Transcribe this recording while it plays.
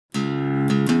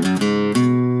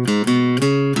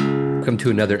to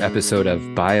another episode of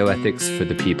Bioethics for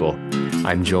the People.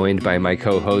 I'm joined by my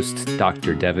co-host,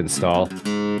 Dr. Devin Stahl,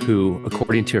 who,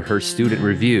 according to her student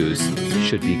reviews,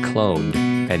 should be cloned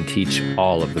and teach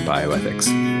all of the bioethics.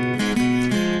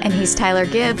 And he's Tyler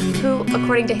Gibb, who,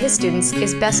 according to his students,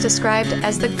 is best described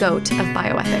as the GOAT of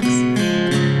bioethics.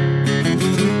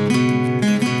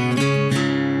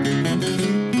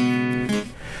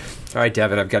 All right,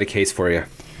 Devin, I've got a case for you.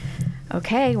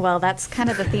 Okay, well, that's kind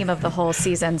of the theme of the whole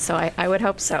season, so I would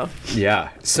hope so. Yeah.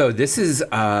 So this is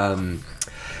a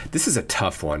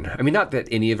tough one. I mean, not that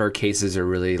any of our cases are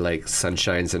really like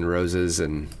sunshines and roses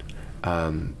and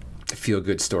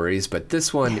feel-good stories, but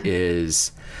this one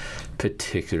is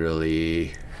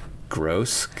particularly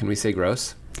gross. Can we say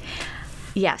gross?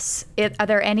 Yes. Are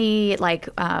there any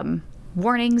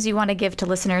warnings you want to give to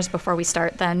listeners before we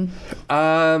start then?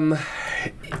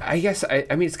 I guess, I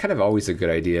mean, it's kind of always a good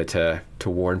idea to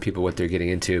warn people what they're getting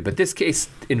into. But this case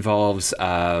involves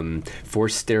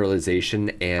forced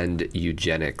sterilization and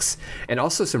eugenics, and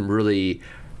also some really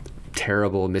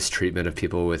terrible mistreatment of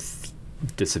people with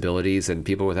disabilities and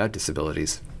people without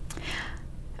disabilities.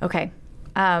 Okay.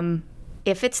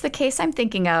 If it's the case I'm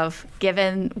thinking of,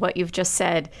 given what you've just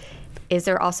said, is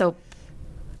there also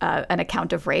an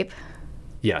account of rape?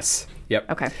 Yes. Yep.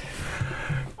 Okay.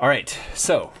 All right.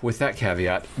 So with that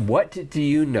caveat, what do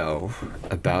you know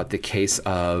about the case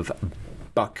of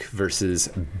Buck versus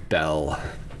Bell?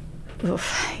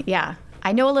 Oof. Yeah.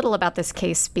 I know a little about this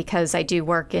case because I do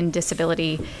work in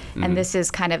disability, and this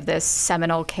is kind of this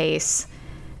seminal case.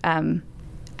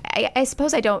 I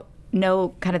suppose I don't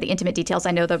know kind of the intimate details.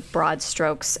 I know the broad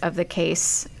strokes of the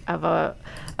case of a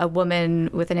woman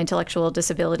with an intellectual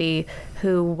disability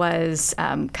who was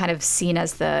kind of seen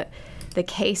as the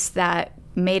case that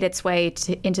made its way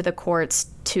into the courts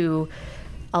to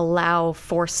allow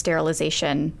forced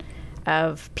sterilization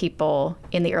of people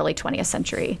in the early 20th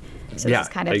century. So this is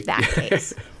kind of that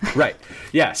case. Right.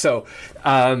 Yeah. So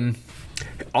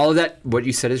all of that, what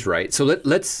you said is right. So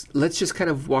let's just kind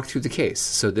of walk through the case.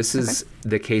 So this is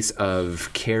the case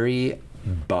of Carrie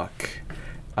Buck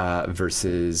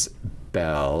versus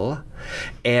Bell.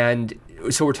 And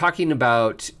so we're talking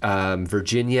about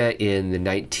Virginia in the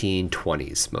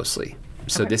 1920s mostly.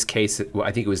 So this case,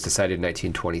 I think it was decided in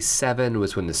 1927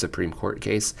 was when the Supreme Court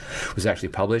case was actually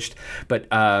published. But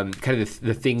kind of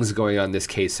the things going on in this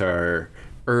case are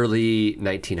early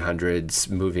 1900s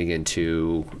moving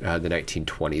into the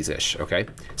 1920s-ish, okay?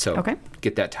 So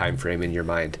get that time frame in your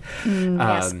mind.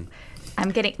 Yes. I'm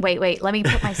getting, wait, let me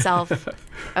put myself,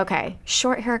 okay,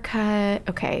 short haircut,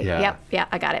 okay, yep,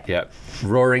 I got it. Yep,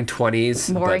 roaring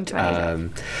 20s. Roaring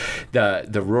 20s.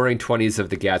 The roaring 20s of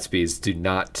the Gatsbys do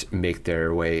not make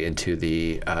their way into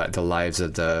the lives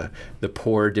of the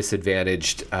poor,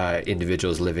 disadvantaged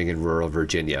individuals living in rural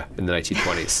Virginia in the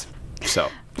 1920s. So.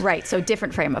 Right, so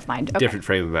different frame of mind. Okay. Different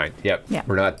frame of mind. Yep. Yeah.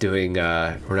 We're not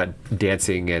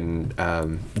dancing and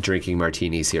drinking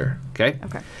martinis here. Okay.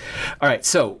 Okay. All right.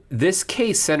 So this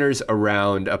case centers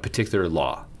around a particular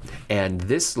law, and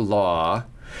this law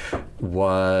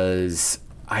was,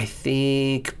 I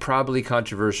think, probably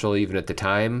controversial even at the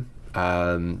time,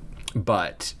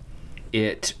 but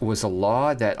it was a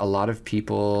law that a lot of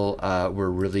people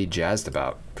were really jazzed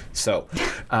about. So,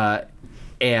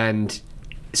 and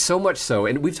so much so,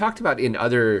 and we've talked about in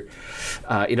other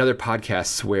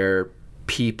podcasts where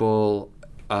people,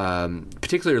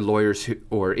 particularly lawyers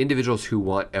or individuals who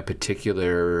want a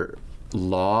particular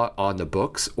law on the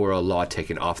books or a law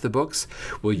taken off the books,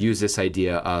 will use this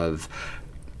idea of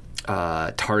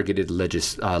targeted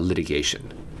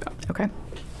litigation. Okay.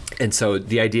 And so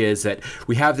the idea is that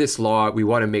we have this law, we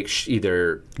want to make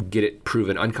either get it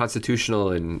proven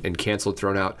unconstitutional and canceled,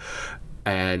 thrown out,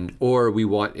 or we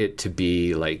want it to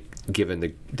be like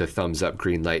given the thumbs up,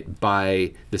 green light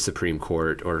by the Supreme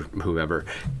Court or whoever.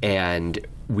 And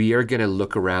we are going to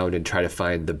look around and try to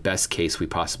find the best case we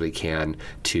possibly can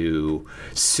to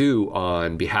sue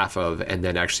on behalf of, and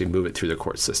then actually move it through the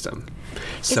court system.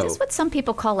 Is this what some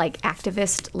people call like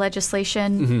activist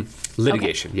legislation? Mm-hmm.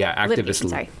 Litigation, okay. Yeah,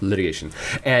 activist litigation.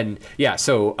 And yeah,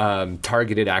 so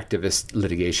targeted activist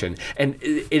litigation. And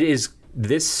it is.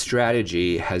 This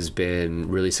strategy has been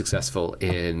really successful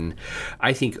in,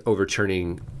 I think,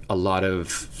 overturning a lot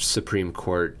of Supreme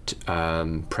Court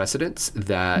precedents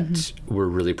that were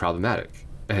really problematic.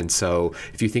 And so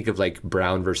if you think of like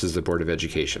Brown versus the Board of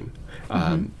Education,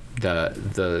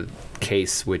 the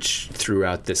case which threw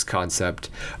out this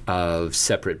concept of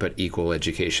separate but equal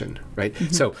education, right?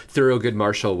 So Thurgood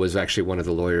Marshall was actually one of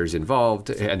the lawyers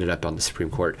involved, ended up on the Supreme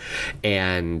Court.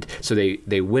 And so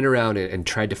they went around and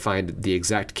tried to find the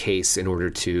exact case in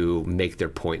order to make their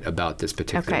point about this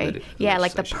particular yeah,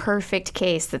 like the perfect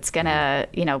case that's going to,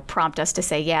 prompt us to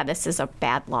say, yeah, this is a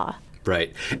bad law.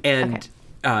 Right. And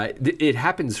it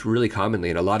happens really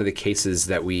commonly in a lot of the cases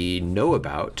that we know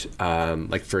about,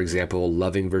 like, for example,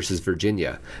 Loving versus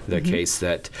Virginia, the case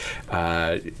that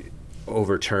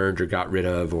overturned or got rid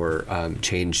of or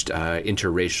changed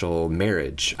interracial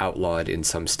marriage, outlawed in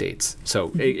some states.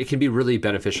 So it can be really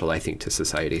beneficial, I think, to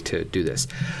society to do this.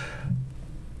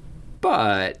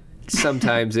 But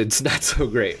sometimes it's not so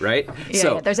great, right?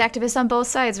 Yeah, there's activists on both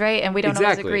sides, right? And we don't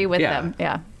always agree with them.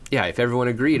 Yeah, if everyone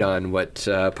agreed on what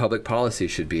public policy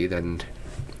should be, then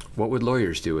what would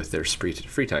lawyers do with their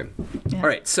free time? Yeah. All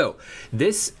right, so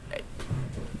this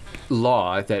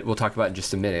law that we'll talk about in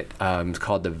just a minute is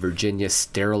called the Virginia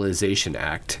Sterilization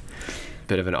Act.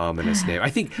 Bit of an ominous name. I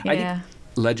think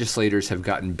legislators have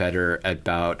gotten better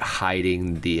about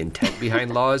hiding the intent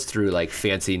behind laws through like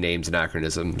fancy names and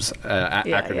acronyms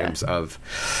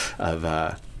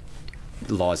of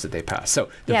laws that they pass. So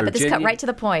but this cut right to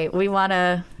the point. We want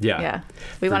to we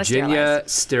want to Virginia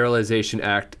Sterilization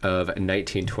Act of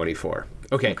 1924.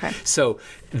 Okay. So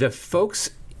the folks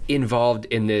involved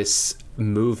in this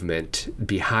movement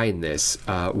behind this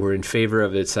were in favor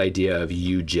of this idea of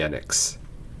eugenics.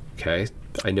 Okay.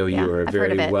 I know you are a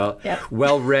very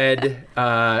well-read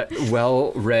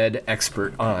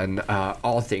expert on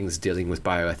all things dealing with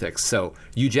bioethics. So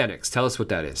eugenics, tell us what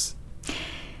that is.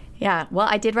 Yeah, well,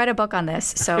 I did write a book on this,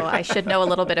 so I should know a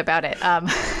little bit about it.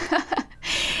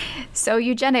 So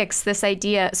eugenics, this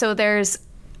idea, so there's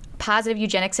positive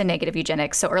eugenics and negative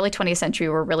eugenics. So early 20th century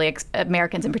were really,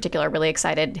 Americans in particular, really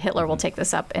excited. Hitler will take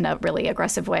this up in a really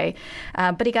aggressive way.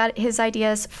 But he got his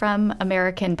ideas from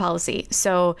American policy.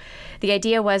 So the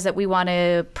idea was that we want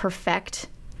to perfect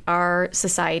our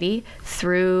society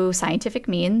through scientific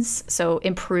means, so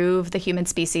improve the human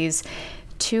species.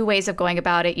 Two ways of going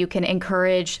about it. You can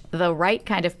encourage the right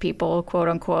kind of people, quote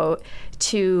unquote,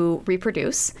 to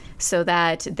reproduce so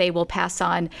that they will pass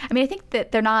on. I mean, I think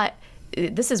that they're not,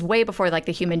 this is way before like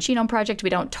the Human Genome Project.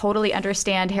 We don't totally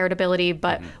understand heritability,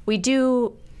 but we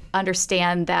do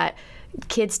understand that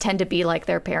kids tend to be like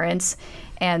their parents.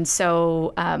 And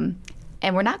so,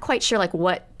 and we're not quite sure like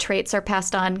what traits are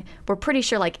passed on. We're pretty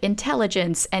sure like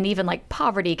intelligence and even like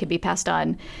poverty could be passed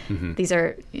on. These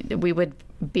are, we would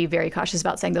be very cautious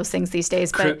about saying those things these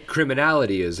days. But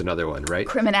criminality is another one, right?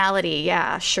 Criminality,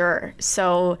 yeah, sure.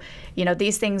 So,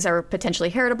 these things are potentially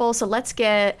heritable. So let's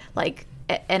get like,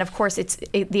 and of course it's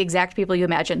the exact people you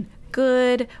imagine,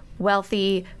 good,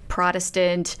 wealthy,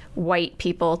 Protestant, white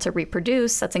people to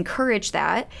reproduce. Let's encourage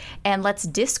that. And let's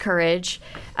discourage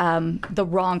the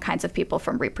wrong kinds of people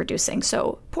from reproducing.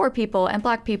 So poor people and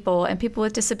Black people and people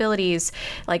with disabilities,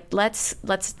 like let's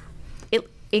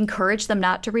encourage them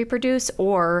not to reproduce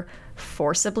or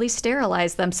forcibly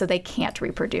sterilize them so they can't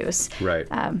reproduce. Right.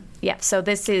 So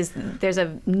there's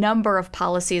a number of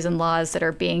policies and laws that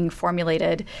are being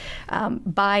formulated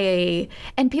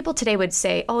and people today would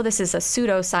say, oh, this is a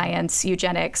pseudoscience,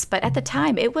 eugenics, but at the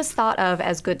time it was thought of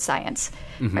as good science,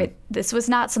 right? This was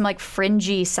not some like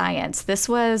fringy science. This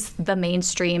was the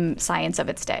mainstream science of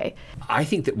its day. I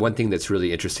think that one thing that's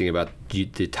really interesting about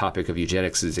the topic of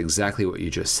eugenics is exactly what you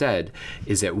just said,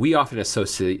 is that we often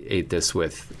associate this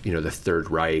with, the Third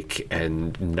Reich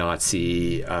and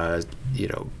Nazi,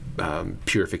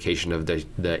 purification of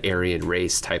the Aryan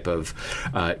race type of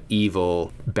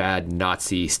evil, bad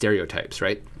Nazi stereotypes,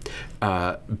 right?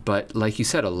 But like you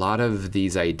said, a lot of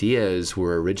these ideas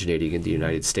were originating in the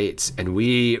United States, and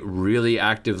we really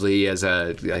actively, as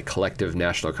a collective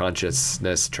national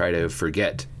consciousness, try to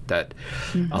forget that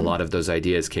a lot of those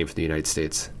ideas came from the United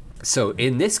States. So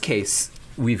in this case,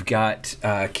 we've got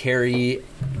Carrie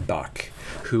Buck,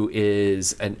 who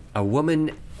is a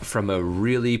woman from a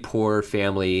really poor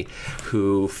family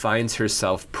who finds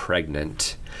herself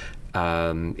pregnant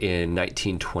in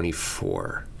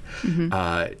 1924.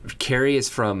 Carrie is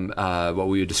from what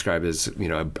we would describe as,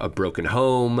 a broken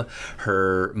home.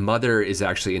 Her mother is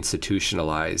actually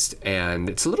institutionalized, and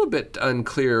it's a little bit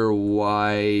unclear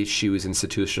why she was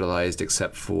institutionalized,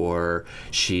 except for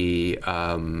she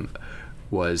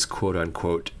was, quote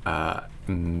unquote,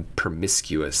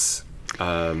 promiscuous.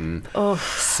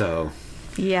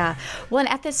 Yeah. Well, and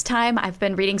at this time, I've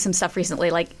been reading some stuff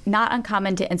recently, like not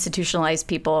uncommon to institutionalize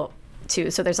people too.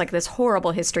 So there's like this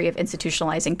horrible history of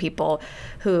institutionalizing people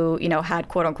who, had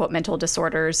quote unquote mental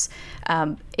disorders.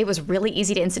 It was really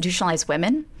easy to institutionalize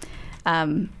women.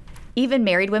 Even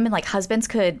married women, like husbands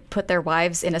could put their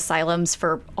wives in asylums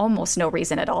for almost no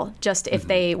reason at all. Just if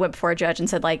they went before a judge and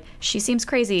said, like, she seems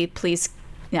crazy, please,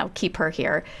 keep her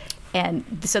here. And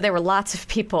so there were lots of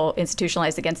people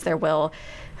institutionalized against their will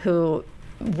who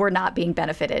were not being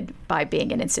benefited by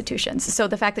being in institutions. So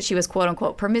the fact that she was quote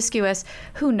unquote promiscuous,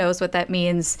 who knows what that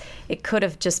means? It could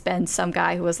have just been some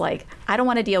guy who was like, I don't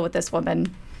want to deal with this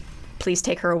woman. Please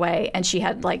take her away. And she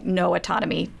had like no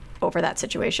autonomy over that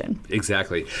situation.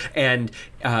 Exactly. And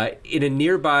in a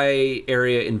nearby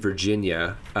area in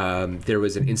Virginia, there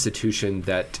was an institution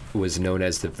that was known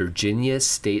as the Virginia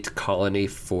State Colony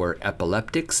for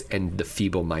Epileptics and the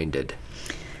Feeble-Minded.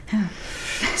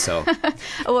 So,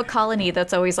 a colony,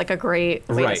 that's always like a great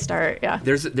way to start. Yeah.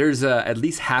 There's at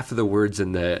least half of the words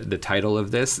in the title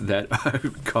of this that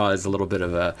cause a little bit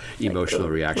of a emotional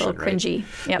reaction, a little cringy.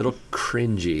 Yep. A little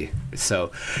cringy.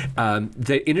 So,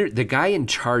 the guy in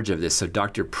charge of this, so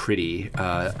Dr. Pretty,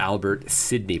 Albert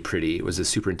Sidney Pretty, was the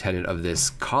superintendent of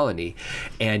this colony,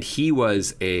 and he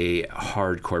was a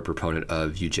hardcore proponent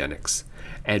of eugenics.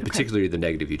 And particularly the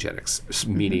negative eugenics,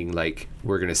 meaning like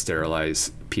we're going to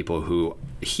sterilize people who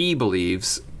he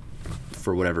believes,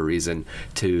 for whatever reason,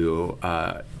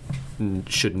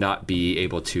 should not be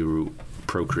able to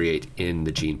procreate in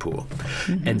the gene pool.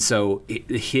 And so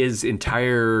his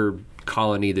entire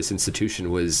colony, this institution,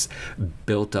 was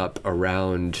built up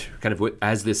around kind of with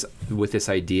this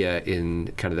idea in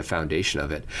kind of the foundation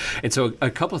of it. And so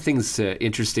a couple of things,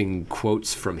 interesting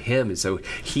quotes from him. And so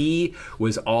he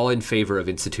was all in favor of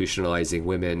institutionalizing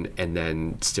women and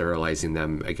then sterilizing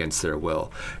them against their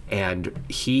will. And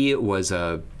he was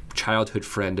a childhood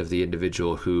friend of the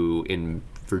individual who in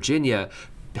Virginia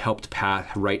helped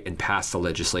write and pass the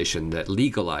legislation that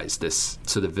legalized this.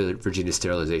 So the Virginia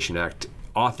Sterilization Act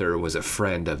author was a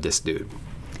friend of this dude.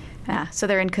 So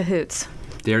they're in cahoots.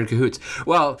 They're in cahoots.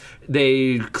 Well,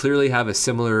 they clearly have a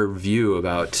similar view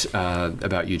about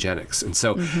eugenics. And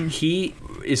so he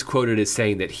is quoted as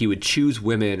saying that he would choose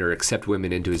women or accept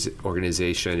women into his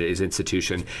organization, his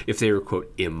institution, if they were, quote,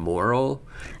 immoral,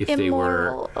 if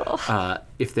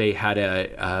they had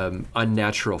a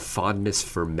unnatural fondness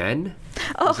for men.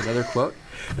 There's another quote.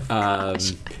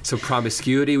 So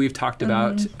promiscuity we've talked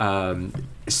about.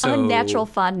 Unnatural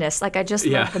fondness. Like I just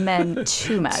love the men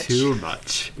too much. Too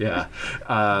much, yeah.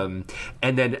 And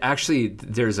then actually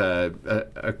there's a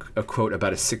quote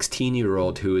about a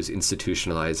 16-year-old who is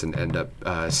institutionalized and end up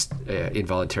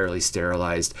involuntarily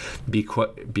sterilized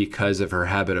because of her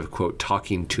habit of, quote,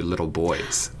 talking to little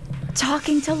boys.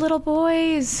 Talking to little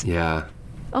boys. Yeah.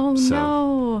 Oh,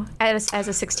 no. As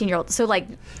a 16-year-old. So, like,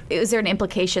 is there an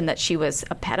implication that she was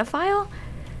a pedophile?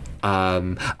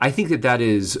 I think that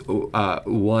is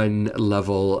one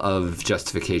level of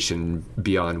justification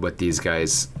beyond what these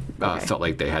guys felt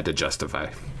like they had to justify.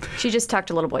 She just talked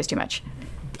to little boys too much.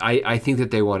 I think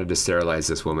that they wanted to sterilize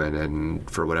this woman, and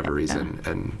for whatever reason,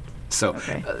 and so,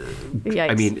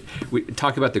 I mean, we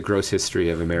talk about the gross history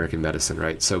of American medicine,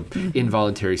 right? So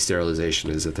involuntary sterilization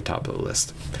is at the top of the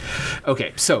list.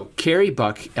 Okay, so Carrie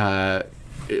Buck,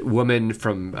 woman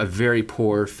from a very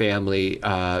poor family,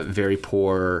 very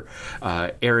poor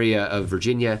area of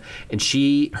Virginia, and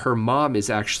her mom is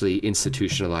actually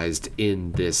institutionalized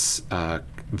in this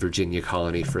Virginia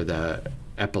colony for the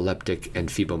epileptic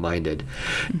and feeble-minded,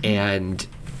 and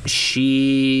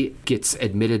she gets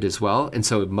admitted as well, and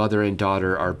so mother and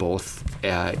daughter are both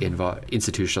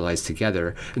institutionalized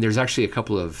together. And there's actually a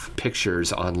couple of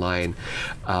pictures online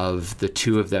of the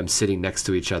two of them sitting next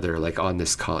to each other, like on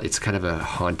this call. It's kind of a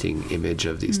haunting image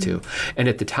of these two. And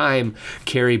at the time,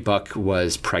 Carrie Buck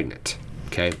was pregnant.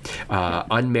 Okay,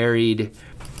 unmarried.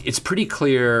 It's pretty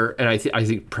clear, and I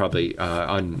think probably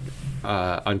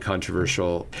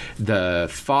uncontroversial. The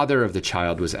father of the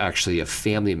child was actually a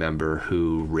family member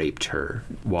who raped her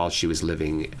while she was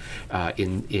living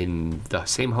in the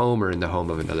same home or in the home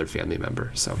of another family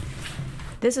member. So,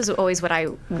 this is always what I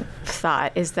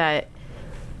thought, is that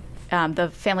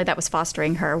the family that was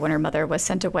fostering her when her mother was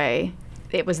sent away,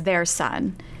 it was their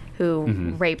son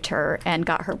who raped her and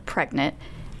got her pregnant,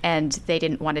 and they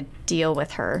didn't want to deal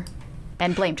with her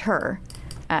and blamed her.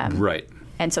 Right.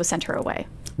 And so sent her away.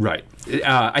 Right.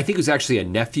 I think it was actually a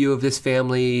nephew of this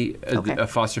family, a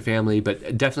foster family,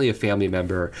 but definitely a family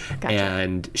member. Gotcha.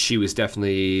 And she was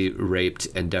definitely raped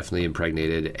and definitely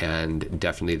impregnated and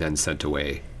definitely then sent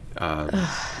away.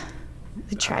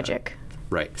 Tragic.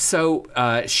 Right. So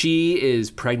she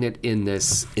is pregnant in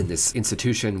this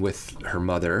institution with her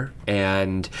mother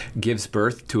and gives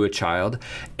birth to a child.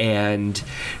 And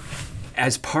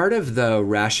as part of the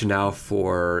rationale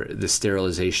for the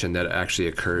sterilization that actually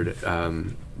occurred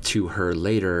to her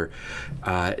later,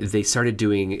 they started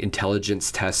doing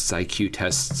intelligence tests, IQ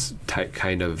tests, type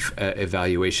kind of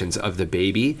evaluations of the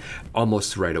baby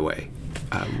almost right away,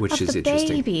 which is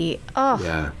interesting. Baby. Oh,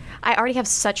 yeah. I already have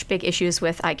such big issues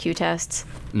with IQ tests,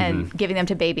 and giving them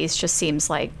to babies just seems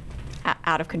like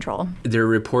out of control. There are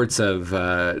reports of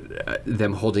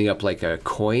them holding up like a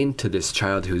coin to this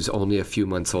child who's only a few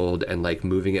months old and like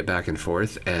moving it back and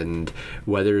forth, and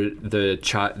whether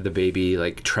the baby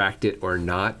like tracked it or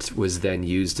not was then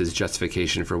used as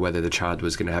justification for whether the child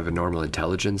was going to have a normal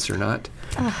intelligence or not.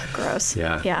 Ugh, gross.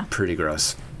 Yeah, pretty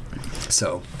gross.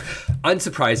 So,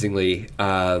 unsurprisingly,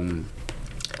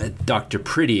 Dr.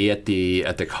 Pretty at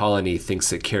the colony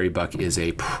thinks that Carrie Buck is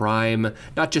a prime,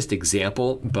 not just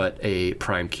example, but a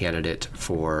prime candidate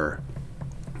for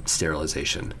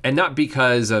sterilization. And not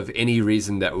because of any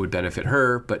reason that would benefit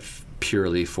her, but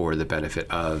purely for the benefit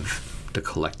of the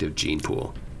collective gene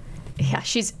pool. Yeah,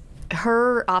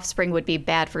 her offspring would be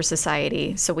bad for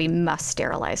society, so we must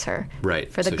sterilize her.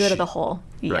 Right. For the good of the whole.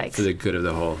 Yikes. Right, for the good of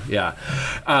the whole. Yeah.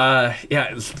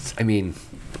 I mean,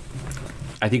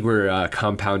 I think we're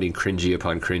compounding cringy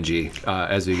upon cringy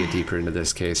as we get deeper into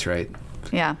this case, right?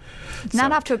 Yeah,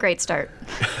 not off to a great start.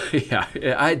 Yeah,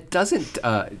 it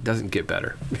doesn't get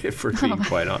better, if we're being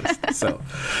quite honest. So,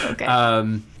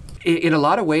 okay. In a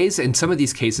lot of ways, in some of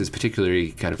these cases,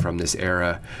 particularly kind of from this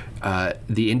era,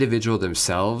 the individual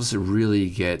themselves really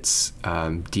gets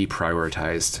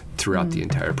deprioritized throughout the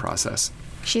entire process.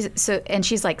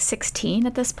 She's like 16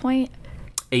 at this point?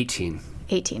 18.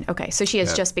 18. Okay, so she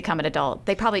has just become an adult.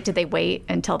 Did they wait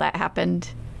until that happened?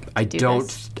 I don't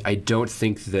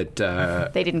think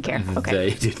that they didn't care. Okay.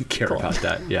 They didn't care about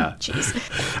that. Yeah.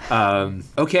 Jeez.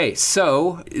 Okay,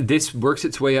 so this works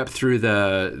its way up through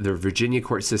the Virginia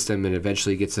court system and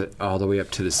eventually gets it all the way up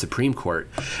to the Supreme Court.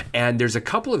 And there's a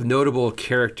couple of notable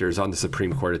characters on the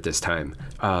Supreme Court at this time.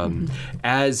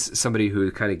 As somebody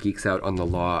who kind of geeks out on the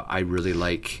law, I really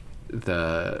like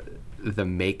the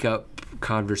makeup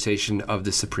conversation of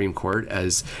the Supreme Court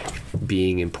as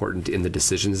being important in the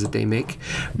decisions that they make.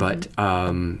 But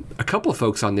a couple of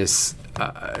folks on this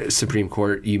Supreme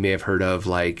Court you may have heard of,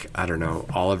 like, I don't know,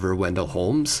 Oliver Wendell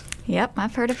Holmes. Yep,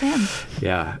 I've heard of him.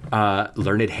 Yeah.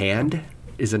 Learned Hand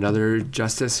is another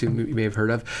justice who you may have heard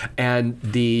of. And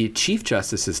the Chief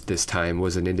Justice at this time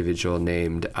was an individual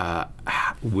named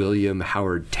William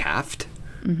Howard Taft.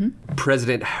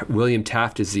 President William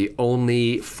Taft is the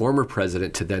only former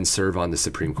president to then serve on the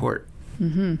Supreme Court.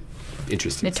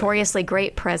 Interesting. Notoriously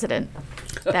great president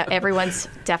that everyone's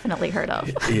definitely heard of.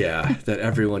 Yeah, that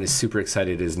everyone is super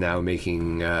excited is now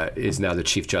the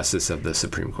Chief Justice of the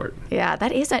Supreme Court. Yeah,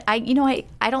 that is I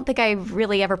don't think I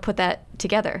really ever put that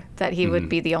together, that he would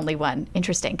be the only one.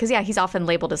 Interesting, because he's often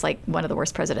labeled as like one of the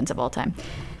worst presidents of all time.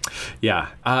 Yeah,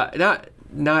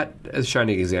 not a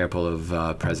shining example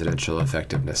of presidential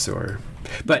effectiveness,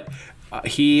 but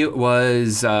he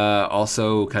was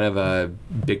also kind of a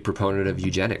big proponent of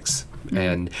eugenics,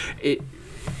 and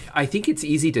I think it's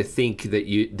easy to think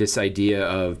that this idea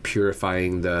of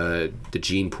purifying the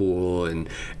gene pool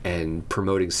and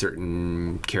promoting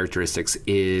certain characteristics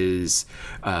is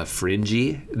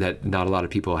fringy, that not a lot of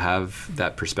people have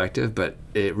that perspective, but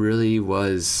it really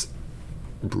was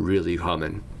really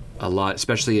common. A lot,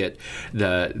 especially at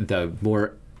the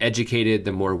more educated,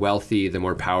 the more wealthy, the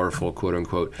more powerful, quote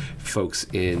unquote, folks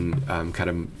in kind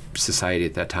of society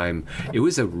at that time. It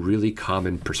was a really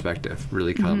common perspective,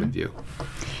 really common view.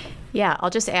 Yeah,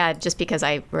 I'll just add, just because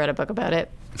I read a book about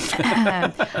it,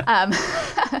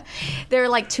 there are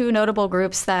like two notable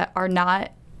groups that are not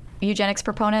eugenics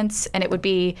proponents, and it would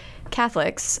be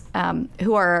Catholics,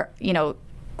 who are,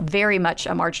 very much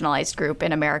a marginalized group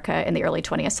in America in the early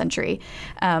 20th century,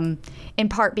 in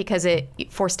part because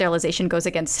forced sterilization goes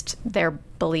against their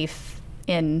belief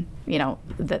in,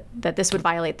 that this would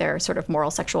violate their sort of moral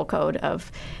sexual code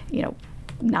of,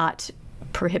 not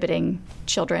prohibiting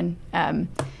children.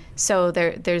 So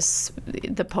there's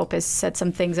the Pope has said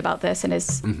some things about this,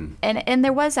 and and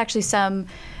there was actually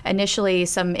initially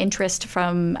some interest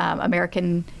from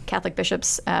American Catholic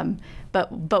bishops.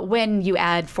 But when you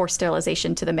add forced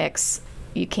sterilization to the mix,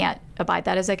 you can't abide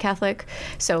that as a Catholic.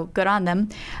 So good on them.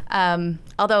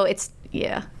 Although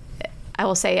I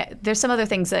will say there's some other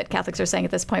things that Catholics are saying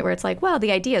at this point where it's like, well,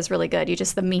 the idea is really good.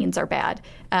 The means are bad.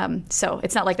 So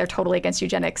it's not like they're totally against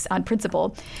eugenics on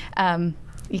principle.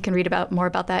 You can read more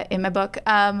about that in my book.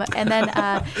 And then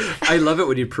I love it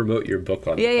when you promote your book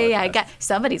on the podcast. Yeah.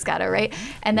 Somebody's got it, right?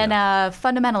 And then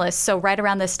fundamentalists. So right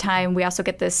around this time, we also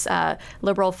get this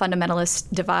liberal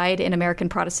fundamentalist divide in American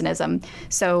Protestantism.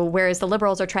 So whereas the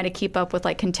liberals are trying to keep up with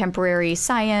like contemporary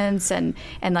science and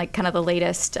like kind of the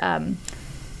latest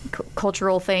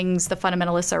cultural things, the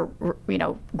fundamentalists are,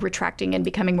 retracting and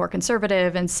becoming more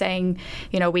conservative and saying,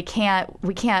 we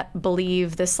can't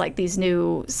believe this, like these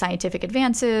new scientific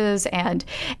advances, and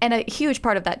a huge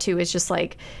part of that too is just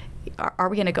like, are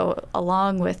we going to go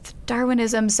along with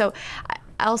Darwinism? So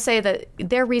I'll say that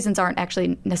their reasons aren't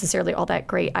actually necessarily all that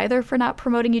great either for not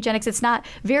promoting eugenics. It's not,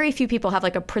 very few people have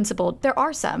like a principled, there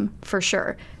are some for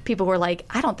sure, people who are like,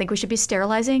 I don't think we should be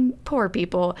sterilizing poor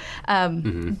people.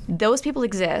 Those people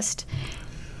exist.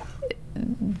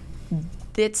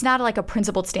 It's not like a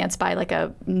principled stance by like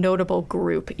a notable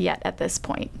group yet at this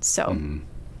point. So,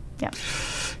 yeah.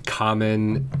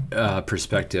 Common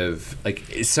perspective, like,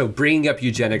 so bringing up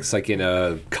eugenics like in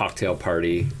a cocktail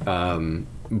party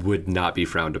would not be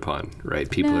frowned upon, right?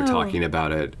 People are talking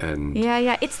about it, and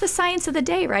yeah, it's the science of the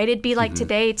day, right? It'd be like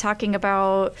today talking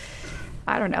about,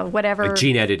 I don't know, whatever, like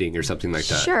gene editing or something like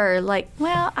that. Sure, like,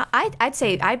 well, I'd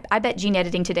say I bet gene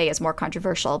editing today is more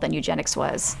controversial than eugenics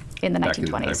was in the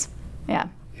 1920s. Yeah.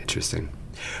 Interesting.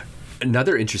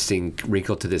 Another interesting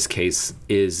wrinkle to this case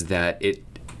is that it,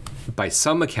 by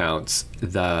some accounts,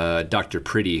 the Dr.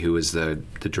 Pretty, who was the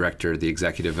director, the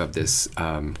executive of this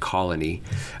colony,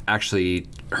 actually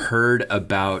heard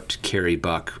about Carrie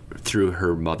Buck through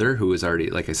her mother, who was already,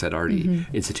 like I said,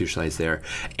 institutionalized there,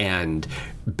 and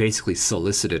basically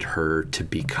solicited her to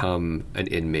become an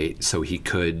inmate so he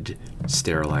could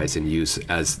sterilize and use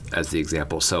as the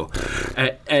example. So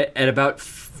at about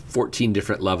 14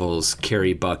 different levels,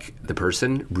 Carrie Buck, the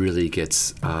person, really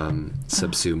gets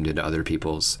subsumed into other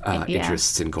people's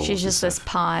interests and goals. She's just this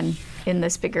pawn in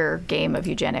this bigger game of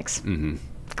eugenics.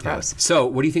 Gross. Yeah. So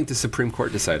what do you think the Supreme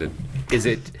Court decided?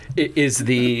 Is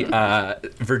the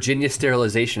Virginia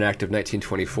Sterilization Act of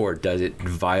 1924, does it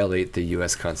violate the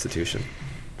U.S. Constitution?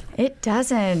 It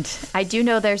doesn't. I do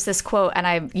know there's this quote,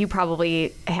 and you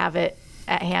probably have it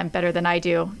at hand better than I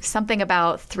do. Something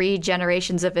about 3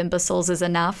 generations of imbeciles is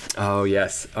enough. Oh,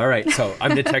 yes. All right. So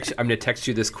I'm gonna text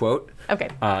you this quote. Okay.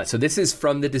 So this is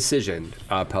from the decision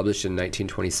published in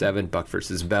 1927, Buck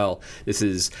versus Bell. This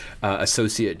is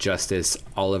Associate Justice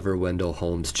Oliver Wendell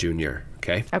Holmes Jr.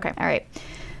 Okay. Okay. All right.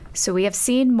 So we have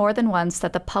seen more than once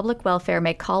that the public welfare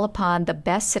may call upon the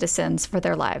best citizens for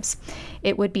their lives.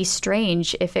 It would be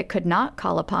strange if it could not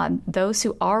call upon those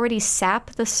who already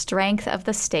sap the strength of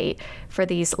the state for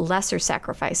these lesser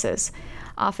sacrifices,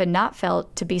 often not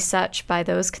felt to be such by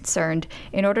those concerned,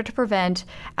 in order to prevent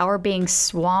our being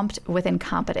swamped with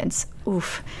incompetence.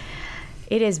 Oof.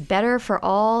 It is better for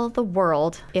all the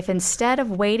world if instead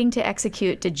of waiting to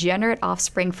execute degenerate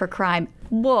offspring for crime,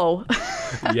 whoa.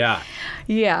 Yeah.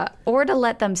 Yeah. Or to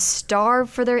let them starve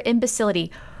for their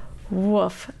imbecility.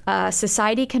 Woof.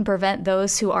 Society can prevent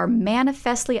those who are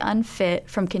manifestly unfit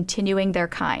from continuing their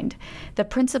kind. The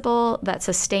principle that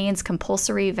sustains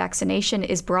compulsory vaccination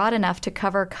is broad enough to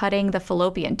cover cutting the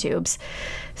fallopian tubes.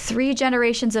 3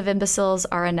 generations of imbeciles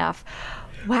are enough.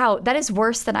 Wow, that is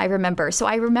worse than I remember. So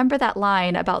I remember that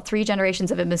line about 3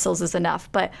 generations of imbeciles is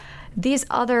enough, but these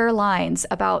other lines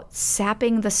about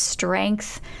sapping the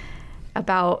strength,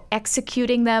 about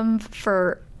executing them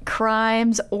for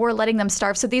crimes, or letting them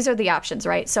starve. So these are the options,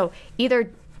 right? So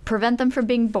either prevent them from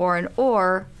being born,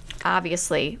 or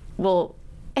obviously we'll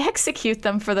execute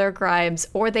them for their crimes,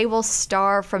 or they will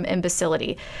starve from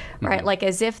imbecility, right? Like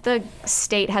as if the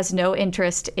state has no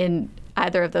interest in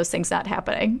either of those things not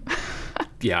happening.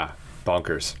 Yeah,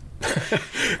 bonkers.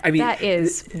 I mean, that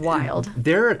is wild.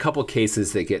 There are a couple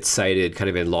cases that get cited kind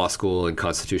of in law school and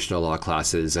constitutional law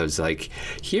classes as like,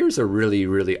 here's a really,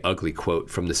 really ugly quote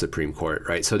from the Supreme Court,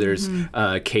 right? So there's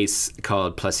a case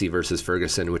called Plessy versus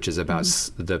Ferguson, which is about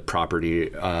the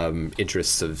property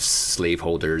interests of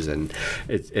slaveholders, and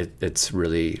it's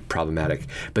really problematic.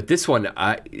 But this one,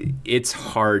 it's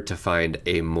hard to find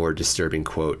a more disturbing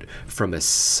quote from a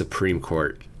Supreme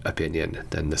Court opinion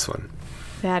than this one.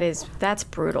 That's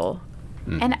brutal.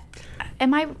 And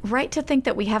am I right to think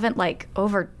that we haven't like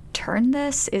overturned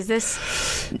this?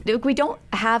 We don't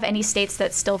have any states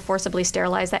that still forcibly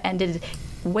sterilize. That ended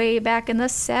way back in the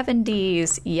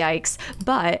 70s. Yikes.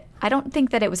 But I don't think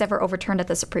that it was ever overturned at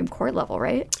the Supreme Court level,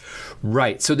 right?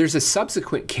 Right. So there's a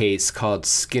subsequent case called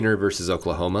Skinner versus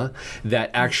Oklahoma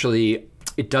that actually,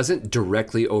 it doesn't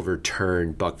directly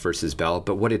overturn Buck versus Bell,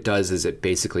 but what it does is it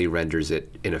basically renders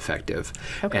it ineffective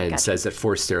and says that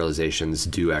forced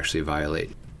sterilizations do actually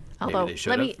violate Although, they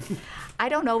should have. I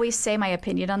don't always say my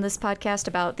opinion on this podcast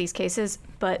about these cases,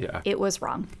 but it was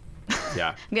wrong. Yeah.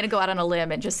 I'm going to go out on a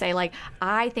limb and just say, like,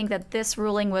 I think that this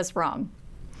ruling was wrong.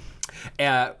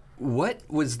 What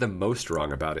was the most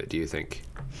wrong about it, do you think?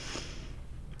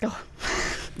 Oh.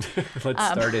 Let's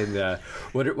start in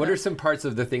what are some parts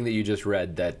of the thing that you just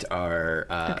read that are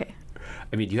okay.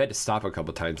 I mean, you had to stop a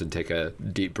couple times and take a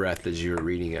deep breath as you were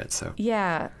reading it. So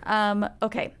yeah.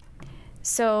 Okay.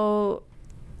 So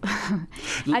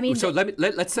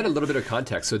let's set a little bit of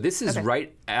context. So this is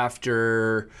right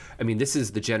after. I mean, this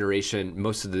is the generation.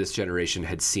 Most of this generation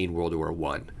had seen World War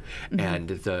I, and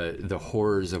the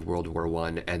horrors of World War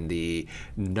I, and the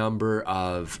number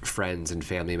of friends and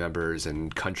family members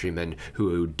and countrymen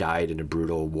who died in a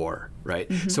brutal war.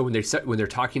 Right. So when they're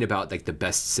talking about like the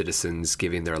best citizens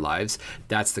giving their lives,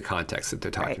 that's the context that they're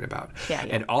talking about. Yeah.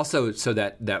 And also, so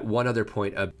that one other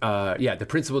point of the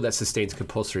principle that sustains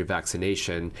compulsory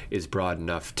vaccination is broad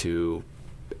enough to,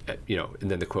 and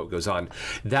then the quote goes on.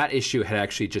 That issue had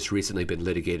actually just recently been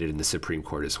litigated in the Supreme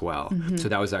Court as well. So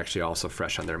that was actually also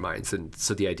fresh on their minds. And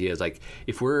so the idea is like,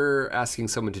 if we're asking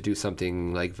someone to do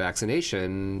something like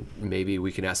vaccination, maybe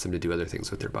we can ask them to do other things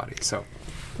with their body. So.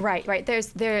 Right.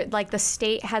 The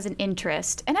state has an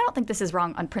interest, and I don't think this is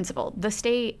wrong on principle. The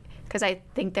state, because I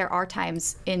think there are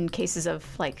times in cases of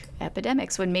like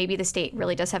epidemics when maybe the state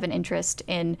really does have an interest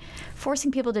in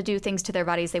forcing people to do things to their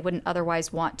bodies they wouldn't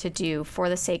otherwise want to do for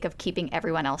the sake of keeping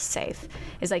everyone else safe.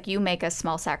 It's like you make a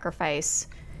small sacrifice,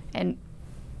 and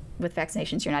with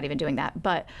vaccinations you're not even doing that,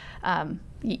 but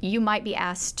you might be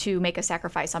asked to make a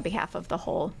sacrifice on behalf of the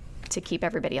whole to keep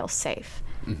everybody else safe.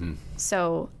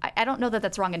 So I don't know that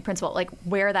that's wrong in principle, like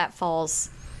where that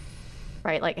falls,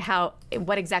 right? Like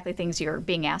what exactly things you're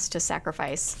being asked to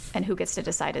sacrifice and who gets to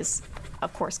decide is,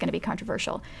 of course, going to be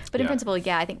controversial. But in principle,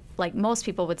 I think like most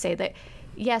people would say that,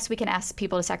 yes, we can ask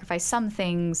people to sacrifice some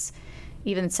things,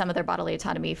 even some of their bodily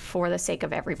autonomy, for the sake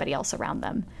of everybody else around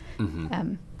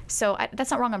them. So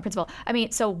that's not wrong on principle. I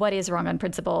mean, so what is wrong on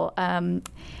principle?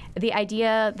 The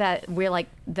idea that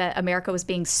that America was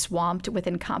being swamped with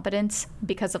incompetence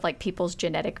because of like people's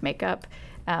genetic makeup,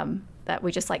 that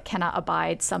we just like cannot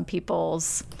abide some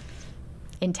people's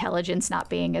intelligence not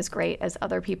being as great as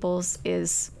other people's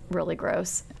is really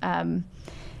gross, and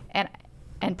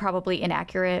probably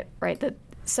inaccurate, right? That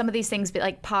some of these things,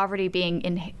 like poverty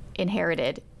being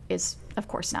inherited, is of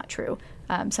course not true.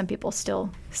 Some people still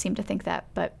seem to think that,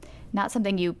 but not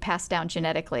something you pass down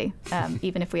genetically,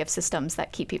 even if we have systems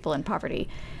that keep people in poverty.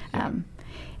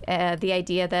 The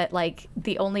idea that like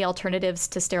the only alternatives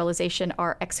to sterilization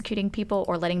are executing people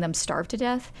or letting them starve to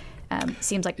death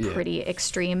seems like pretty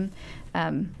extreme.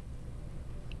 And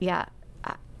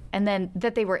then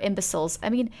that they were imbeciles. I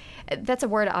mean, that's a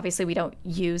word obviously we don't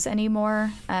use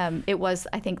anymore. It was,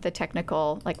 I think, the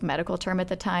technical like medical term at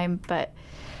the time, but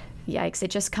yikes, it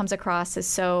just comes across as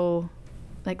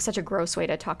such a gross way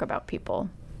to talk about people.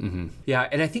 Yeah,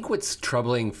 and I think what's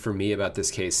troubling for me about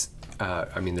this case,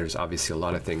 I mean, there's obviously a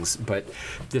lot of things, but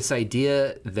this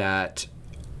idea that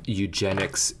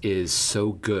eugenics is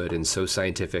so good and so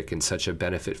scientific and such a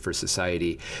benefit for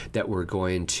society that we're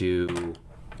going to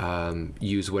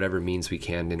use whatever means we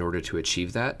can in order to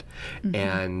achieve that.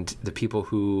 And the people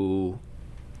who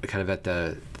kind of at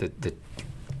the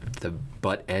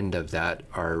butt end of that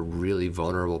are really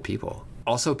vulnerable people.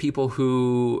 Also people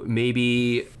who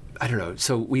maybe, I don't know,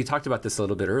 so we talked about this a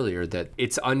little bit earlier, that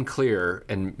it's unclear,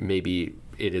 and maybe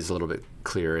it is a little bit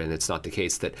clear and it's not the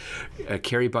case, that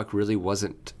Carrie Buck really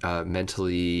wasn't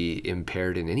mentally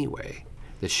impaired in any way.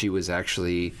 That she was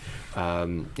actually,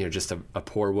 just a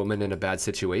poor woman in a bad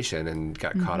situation and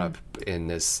got caught up in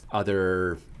this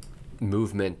other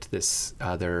movement,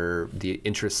 the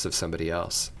interests of somebody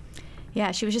else.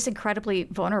 Yeah, she was just incredibly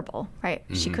vulnerable, right?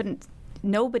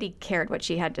 Nobody cared what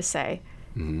she had to say,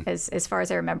 as far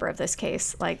as I remember of this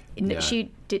case. Like,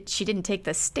 she didn't take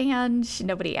the stand.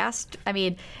 Nobody asked. I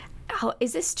mean,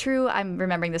 is this true? I'm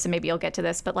remembering this, and maybe you'll get to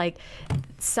this, but like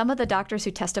some of the doctors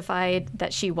who testified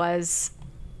that she was,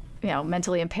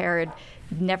 mentally impaired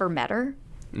never met her.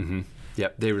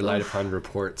 Yep, they relied upon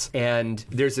reports. And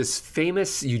there's this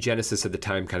famous eugenicist at the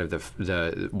time, kind of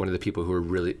the one of the people who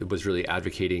was really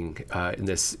advocating in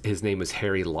this. His name was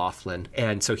Harry Laughlin,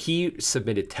 and so he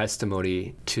submitted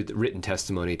written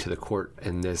testimony to the court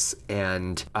in this.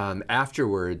 And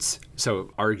afterwards,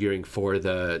 so arguing for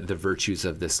the virtues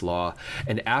of this law.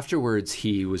 And afterwards,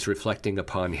 he was reflecting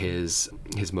upon his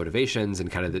motivations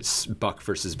and kind of this Buck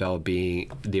versus Bell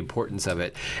being the importance of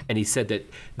it. And he said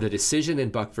that the decision in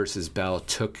Buck versus Bell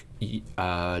took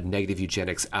negative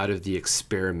eugenics out of the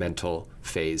experimental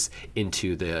phase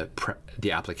into the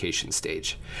application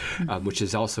stage, which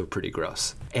is also pretty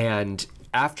gross. And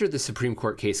after the Supreme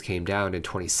Court case came down in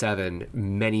 27,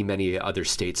 many other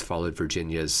states followed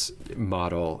Virginia's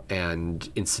model and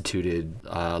instituted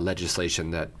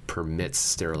legislation that permits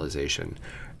sterilization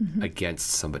against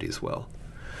somebody's will.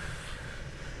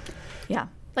 Yeah,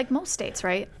 like most states,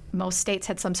 right? Most states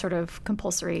had some sort of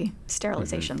compulsory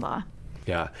sterilization law.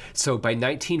 Yeah. So by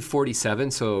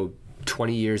 1947, so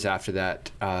 20 years after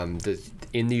that,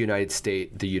 in the United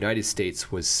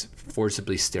States was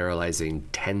forcibly sterilizing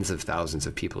tens of thousands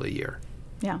of people a year.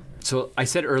 Yeah. So I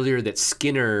said earlier that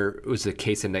Skinner was the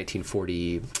case in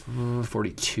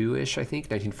 1942-ish, I think,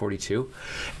 1942.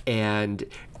 And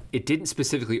it didn't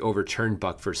specifically overturn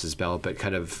Buck versus Bell, but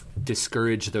kind of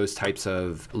discouraged those types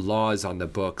of laws on the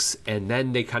books. And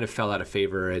then they kind of fell out of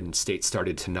favor and states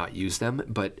started to not use them.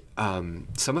 But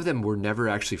some of them were never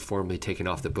actually formally taken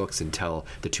off the books until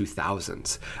the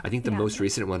 2000s. I think the most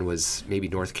recent one was maybe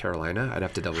North Carolina. I'd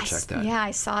have to double check that. Yeah,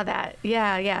 I saw that.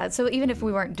 Yeah. So even if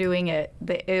we weren't doing it,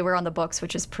 they were on the books,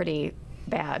 which is pretty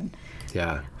bad.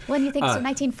 Yeah. Well, and you think, so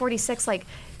 1946, like,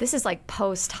 this is like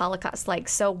post-Holocaust, like,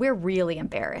 so we're really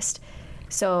embarrassed.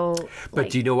 So, but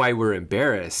do you know why we're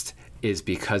embarrassed? Is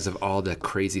because of all the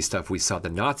crazy stuff we saw the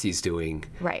Nazis doing,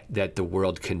 right, that the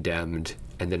world condemned,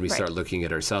 and then we start looking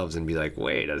at ourselves and be like,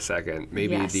 wait a second,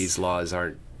 maybe these laws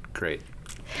aren't great.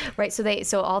 Right.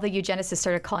 So all the eugenicists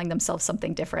started calling themselves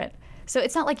something different. So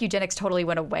it's not like eugenics totally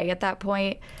went away at that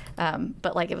point,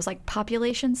 but like it was like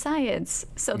population science.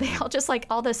 So they all just, like,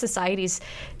 all the societies,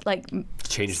 like,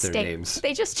 changed their names.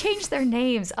 They just changed their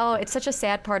names. Oh, it's such a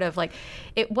sad part of, like,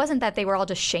 it wasn't that they were all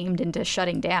just shamed into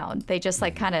shutting down. They just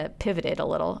like kind of pivoted a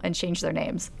little and changed their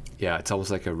names. Yeah, it's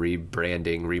almost like a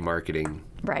rebranding, remarketing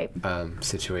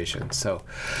situation. So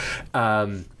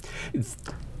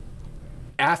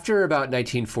after about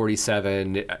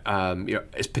 1947,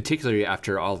 particularly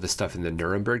after all the stuff in the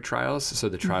Nuremberg trials, so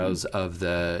the trials of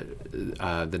the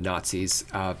Nazis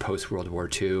post World War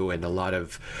II, and a lot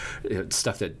of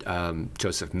stuff that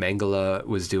Joseph Mengele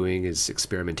was doing, his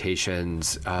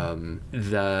experimentations,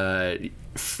 the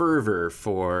fervor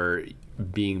for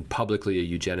being publicly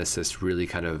a eugenicist really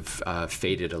kind of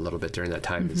faded a little bit during that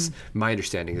time. Is my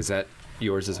understanding. Is that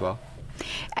yours as well?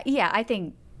 Yeah, I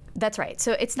think that's right.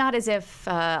 So it's not as if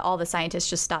all the scientists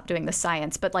just stopped doing the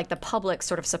science, but like the public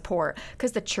sort of support,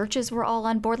 because the churches were all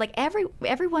on board. Like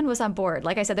everyone was on board.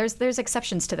 Like I said, there's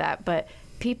exceptions to that, but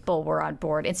people were on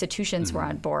board, institutions were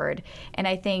on board. And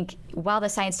I think while the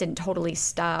science didn't totally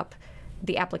stop,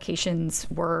 the applications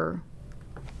were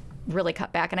really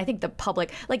cut back. And I think the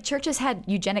public, like churches had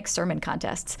eugenics sermon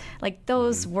contests. Like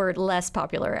those were less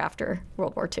popular after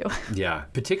World War II. Yeah,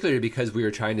 particularly because we were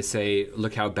trying to say,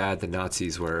 look how bad the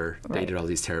Nazis were. They did all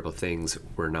these terrible things.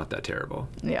 We're not that terrible.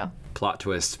 Yeah. Plot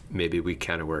twist, maybe we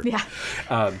kind of were. Yeah.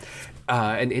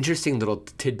 An interesting little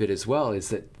tidbit as well is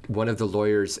that one of the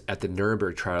lawyers at the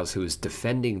Nuremberg trials who was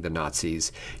defending the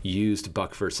Nazis used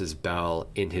Buck versus Bell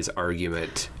in his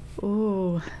argument.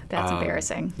 Ooh, that's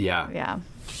embarrassing. Yeah. Yeah.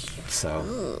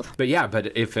 So, but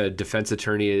if a defense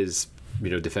attorney is,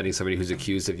 defending somebody who's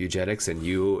accused of eugenics, and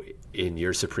you in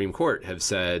your Supreme Court have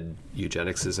said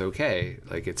eugenics is okay,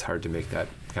 like it's hard to make that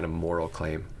kind of moral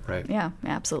claim, right? Yeah,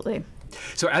 absolutely.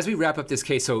 So as we wrap up this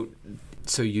case, so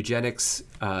eugenics,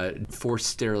 forced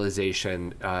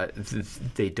sterilization,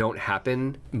 they don't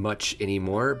happen much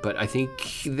anymore, but I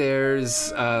think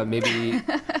there's maybe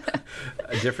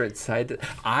a different side.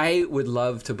 I would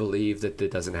love to believe that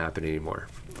it doesn't happen anymore.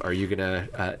 Are you going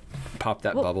to pop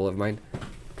that bubble of mine?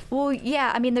 Well,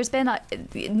 yeah. I mean, there's been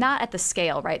not at the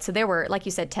scale, right? So there were, like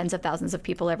you said, tens of thousands of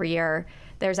people every year.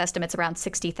 There's estimates around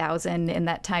 60,000 in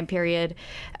that time period.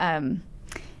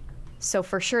 So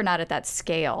for sure not at that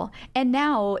scale. And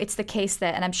now it's the case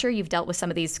that, and I'm sure you've dealt with some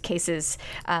of these cases,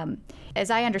 as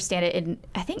I understand it, in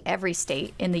I think every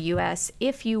state in the U.S.,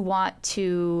 if you want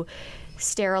to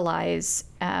sterilize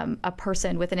a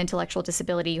person with an intellectual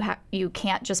disability, you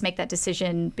can't just make that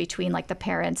decision between like the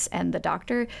parents and the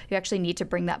doctor. You actually need to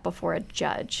bring that before a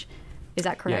judge. Is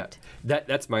that correct? Yeah,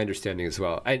 that's my understanding as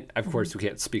well. Of course, we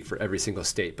can't speak for every single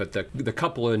state, but the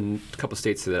couple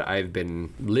states that I've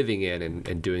been living in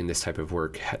and doing this type of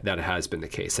work, that has been the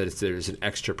case. That there's an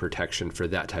extra protection for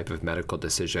that type of medical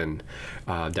decision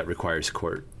that requires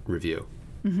court review.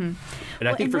 And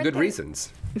I think for good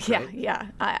reasons. Right? Yeah.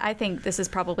 I think this is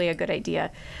probably a good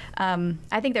idea.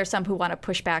 I think there's some who want to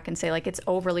push back and say, like, it's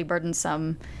overly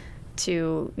burdensome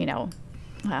to,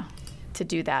 to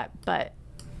do that. But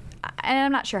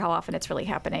I'm not sure how often it's really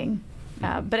happening.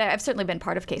 But I've certainly been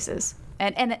part of cases.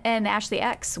 And Ashley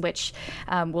X, which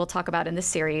we'll talk about in this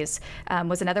series,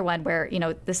 was another one where,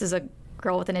 this is a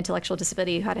girl with an intellectual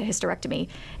disability who had a hysterectomy.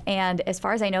 And as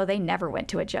far as I know, they never went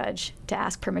to a judge to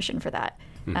ask permission for that.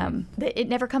 It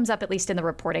never comes up, at least in the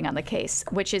reporting on the case,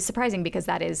 which is surprising because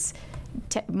that is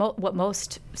what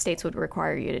most states would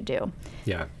require you to do.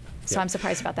 Yeah. So I'm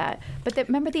surprised about that. But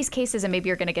remember these cases, and maybe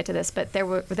you're going to get to this, but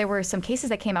there were some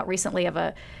cases that came out recently of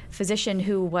a physician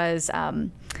who was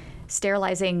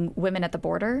sterilizing women at the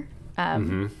border.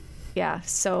 Yeah,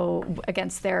 so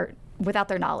without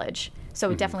their knowledge.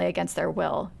 So definitely against their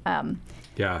will. And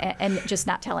just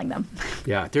not telling them.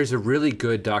 Yeah, there's a really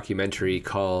good documentary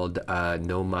called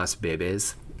No Mas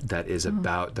Bebes that is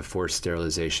about the forced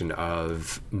sterilization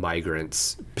of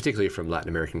migrants, particularly from Latin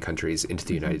American countries, into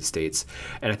the United States.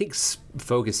 And I think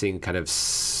focusing kind of,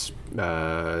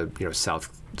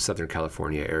 Southern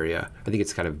California area. I think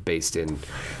it's kind of based in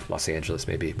Los Angeles,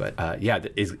 maybe. But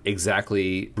is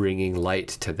exactly bringing light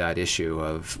to that issue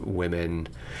of women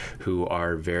who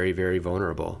are very, very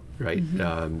vulnerable, right?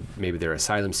 Maybe they're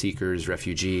asylum seekers,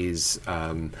 refugees,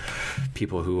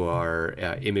 people who are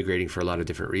immigrating for a lot of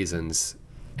different reasons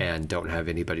and don't have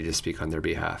anybody to speak on their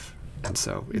behalf. And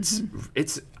so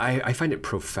I find it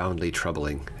profoundly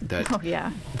troubling that,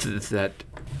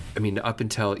 up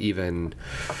until even,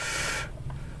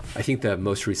 I think the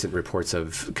most recent reports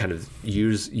of kind of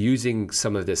using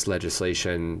some of this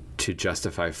legislation to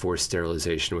justify forced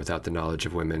sterilization without the knowledge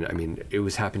of women, it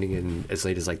was happening in as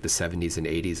late as like the 70s and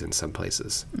 80s in some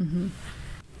places.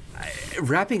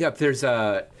 Wrapping up, there's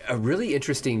a really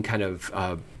interesting kind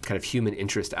of human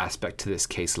interest aspect to this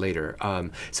case later.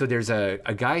 So there's a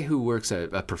guy who works,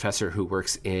 a professor who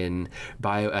works in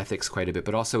bioethics quite a bit,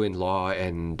 but also in law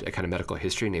and kind of medical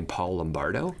history, named Paul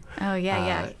Lombardo. Oh,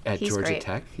 yeah. At He's Georgia great.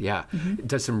 Tech. Yeah.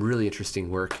 Does some really interesting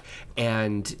work.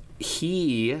 And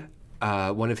he...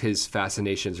 one of his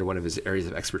fascinations or one of his areas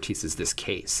of expertise is this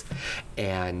case.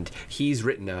 And he's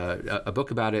written a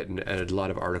book about it and a lot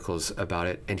of articles about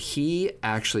it. And he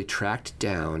actually tracked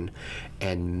down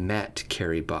and met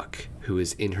Carrie Buck, who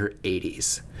is in her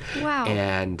 80s. Wow.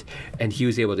 And he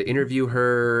was able to interview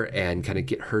her and kind of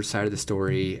get her side of the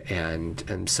story.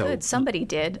 And so... Good, somebody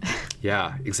did.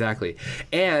 Yeah, exactly.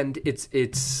 And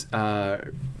it's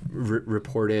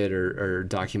reported or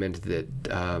documented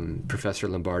that Professor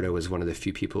Lombardo was one of the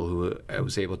few people who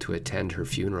was able to attend her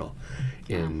funeral.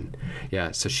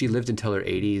 So she lived until her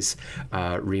 80s,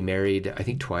 remarried, I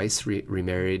think twice,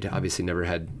 remarried, obviously never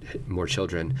had more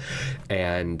children,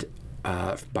 and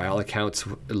by all accounts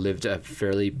lived a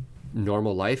fairly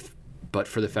normal life, but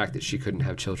for the fact that she couldn't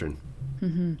have children.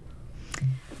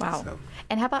 Wow. So.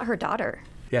 And how about her daughter?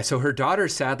 Yeah, so her daughter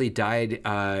sadly died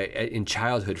in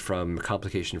childhood from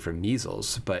complication from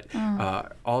measles, but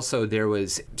also there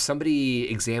was somebody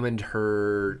examined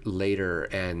her later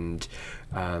and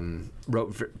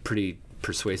wrote pretty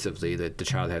persuasively that the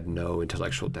child had no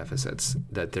intellectual deficits,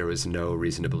 that there was no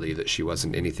reason to believe that she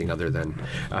wasn't anything other than,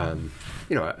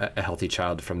 a healthy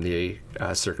child from the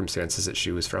circumstances that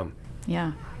she was from.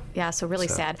 Yeah. Yeah, so really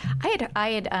sad. I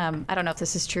had I don't know if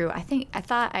this is true. I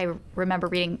thought I remember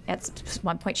reading at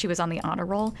one point she was on the honor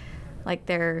roll. Like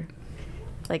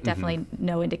definitely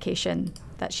no indication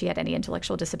that she had any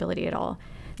intellectual disability at all.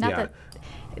 Not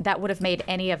that would have made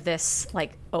any of this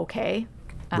okay.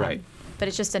 Right. But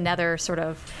it's just another sort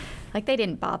of they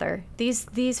didn't bother.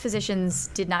 These physicians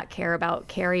did not care about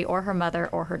Carrie or her mother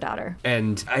or her daughter.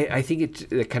 And I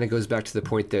think it kind of goes back to the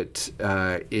point that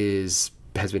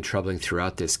has been troubling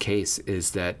throughout this case,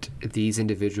 is that these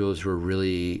individuals were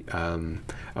really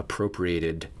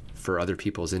appropriated for other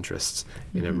people's interests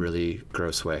in a really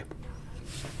gross way.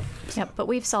 Yep, but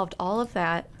we've solved all of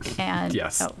that, and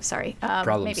yes. Oh, sorry,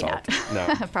 problem maybe solved.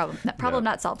 not. No. problem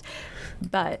not solved.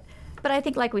 But I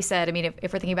think, like we said,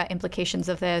 if we're thinking about implications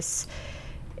of this,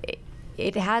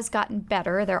 it has gotten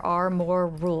better. There are more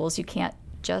rules. You can't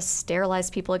just sterilize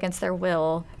people against their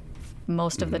will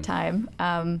most of the time.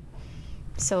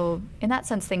 So in that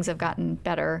sense, things have gotten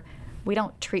better. We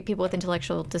don't treat people with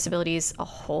intellectual disabilities a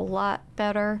whole lot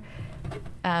better.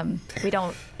 We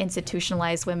don't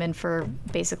institutionalize women for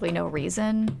basically no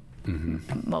reason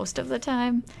most of the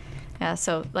time. Yeah,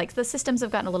 so the systems have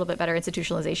gotten a little bit better.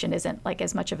 Institutionalization isn't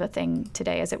as much of a thing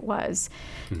today as it was,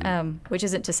 which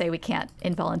isn't to say we can't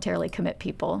involuntarily commit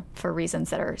people for reasons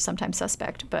that are sometimes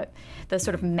suspect. But the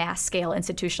sort of mass scale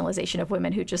institutionalization of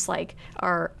women who just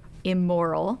are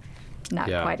immoral. Not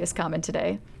Yeah. quite as common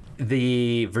today.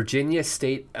 The Virginia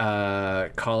State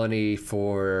Colony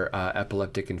for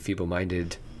Epileptic and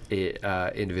Feeble-Minded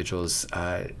individuals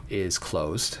is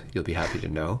closed. You'll be happy to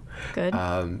know. Good.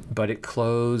 But it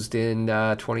closed in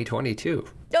 2022.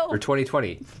 No. Or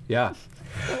 2020. Yeah.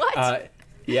 What?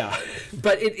 Yeah.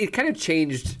 But it kind of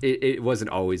changed. It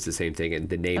wasn't always the same thing, and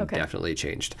the name Okay. definitely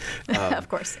changed. Of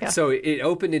course, yeah. So it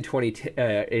opened in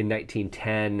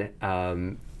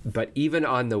 1910, but even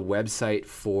on the website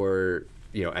for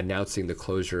announcing the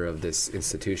closure of this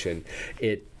institution,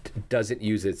 it doesn't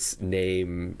use its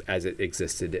name as it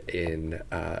existed in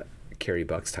Carrie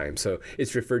Buck's time. So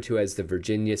it's referred to as the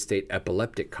Virginia State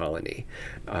Epileptic Colony.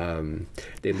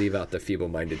 They leave out the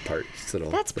feeble-minded part.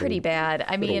 That's pretty bad.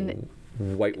 I mean,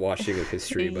 whitewashing of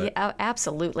history. But yeah,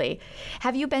 absolutely.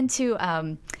 Have you been to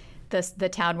the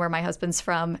town where my husband's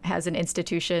from has an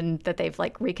institution that they've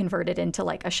like reconverted into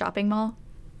like a shopping mall?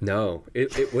 No.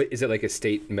 Is it like a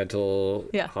state mental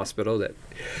Yeah. hospital?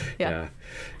 Yeah.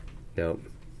 No.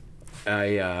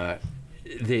 The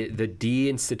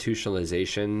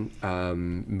deinstitutionalization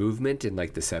movement in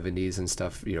like the 70s and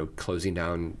stuff, closing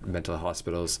down mental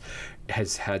hospitals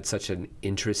has had such an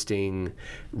interesting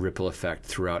ripple effect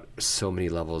throughout so many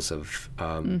levels of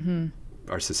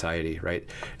our society, right?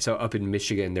 So up in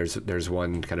Michigan, there's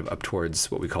one kind of up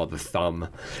towards what we call the Thumb,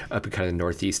 up in kind of the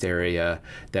northeast area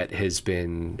that has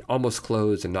been almost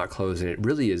closed and not closed, and it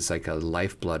really is like a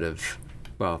lifeblood of,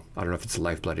 well, I don't know if it's a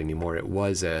lifeblood anymore. It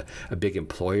was a big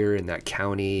employer in that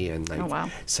county, and like, oh, wow.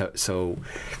 So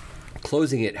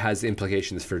closing it has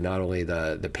implications for not only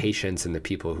the patients and the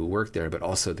people who work there, but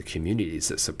also the communities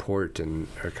that support and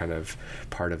are kind of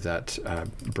part of that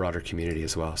broader community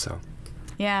as well. So.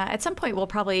 Yeah, at some point we'll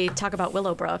probably talk about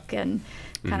Willowbrook and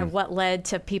kind of what led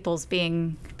to people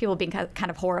being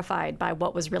kind of horrified by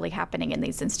what was really happening in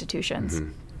these institutions.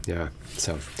 Yeah.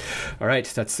 So, all right,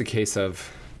 that's the case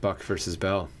of Buck versus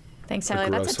Bell. Thanks,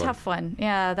 Tyler. That's a tough one.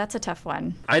 Yeah, that's a tough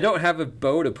one. I don't have a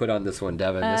bow to put on this one,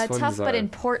 Devin. This one's tough but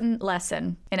important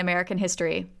lesson in American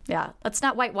history. Yeah, let's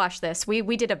not whitewash this. We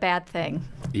did a bad thing.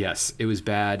 Yes, it was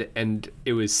bad, and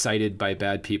it was cited by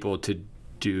bad people to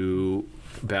do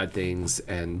bad things.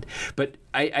 But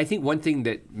I think one thing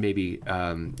that maybe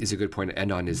is a good point to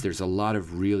end on is there's a lot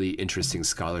of really interesting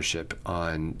scholarship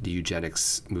on the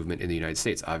eugenics movement in the United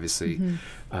States. Obviously,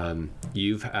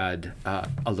 you've had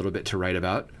a little bit to write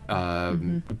about,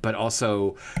 but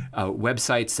also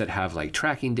websites that have like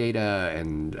tracking data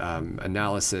and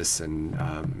analysis and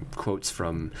quotes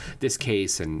from this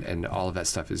case and all of that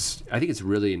stuff I think it's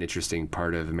really an interesting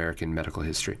part of American medical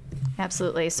history.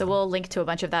 Absolutely. So we'll link to a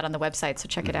bunch of that on the website, so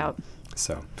check it out.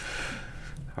 So,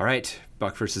 all right,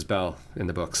 Buck versus Bell in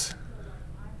the books.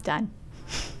 Done.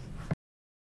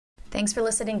 Thanks for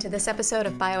listening to this episode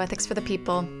of Bioethics for the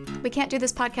People. We can't do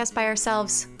this podcast by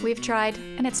ourselves. We've tried,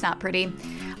 and it's not pretty.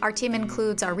 Our team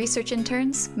includes our research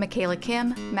interns, Michaela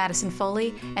Kim, Madison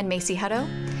Foley, and Macy Hutto.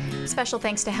 Special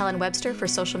thanks to Helen Webster for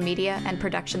social media and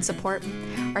production support.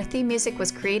 Our theme music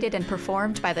was created and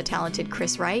performed by the talented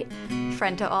Chris Wright.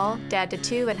 Friend to all, dad to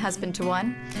two, and husband to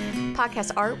one.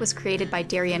 Podcast art was created by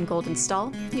Darian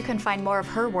Goldenstall. You can find more of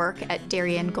her work at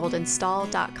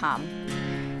dariangoldenstall.com.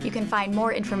 You can find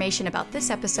more information about this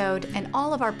episode and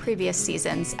all of our previous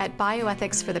seasons at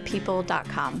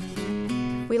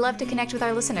bioethicsforthepeople.com. We love to connect with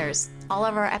our listeners. All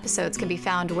of our episodes can be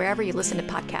found wherever you listen to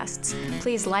podcasts.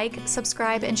 Please like,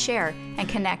 subscribe, and share, and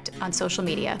connect on social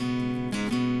media.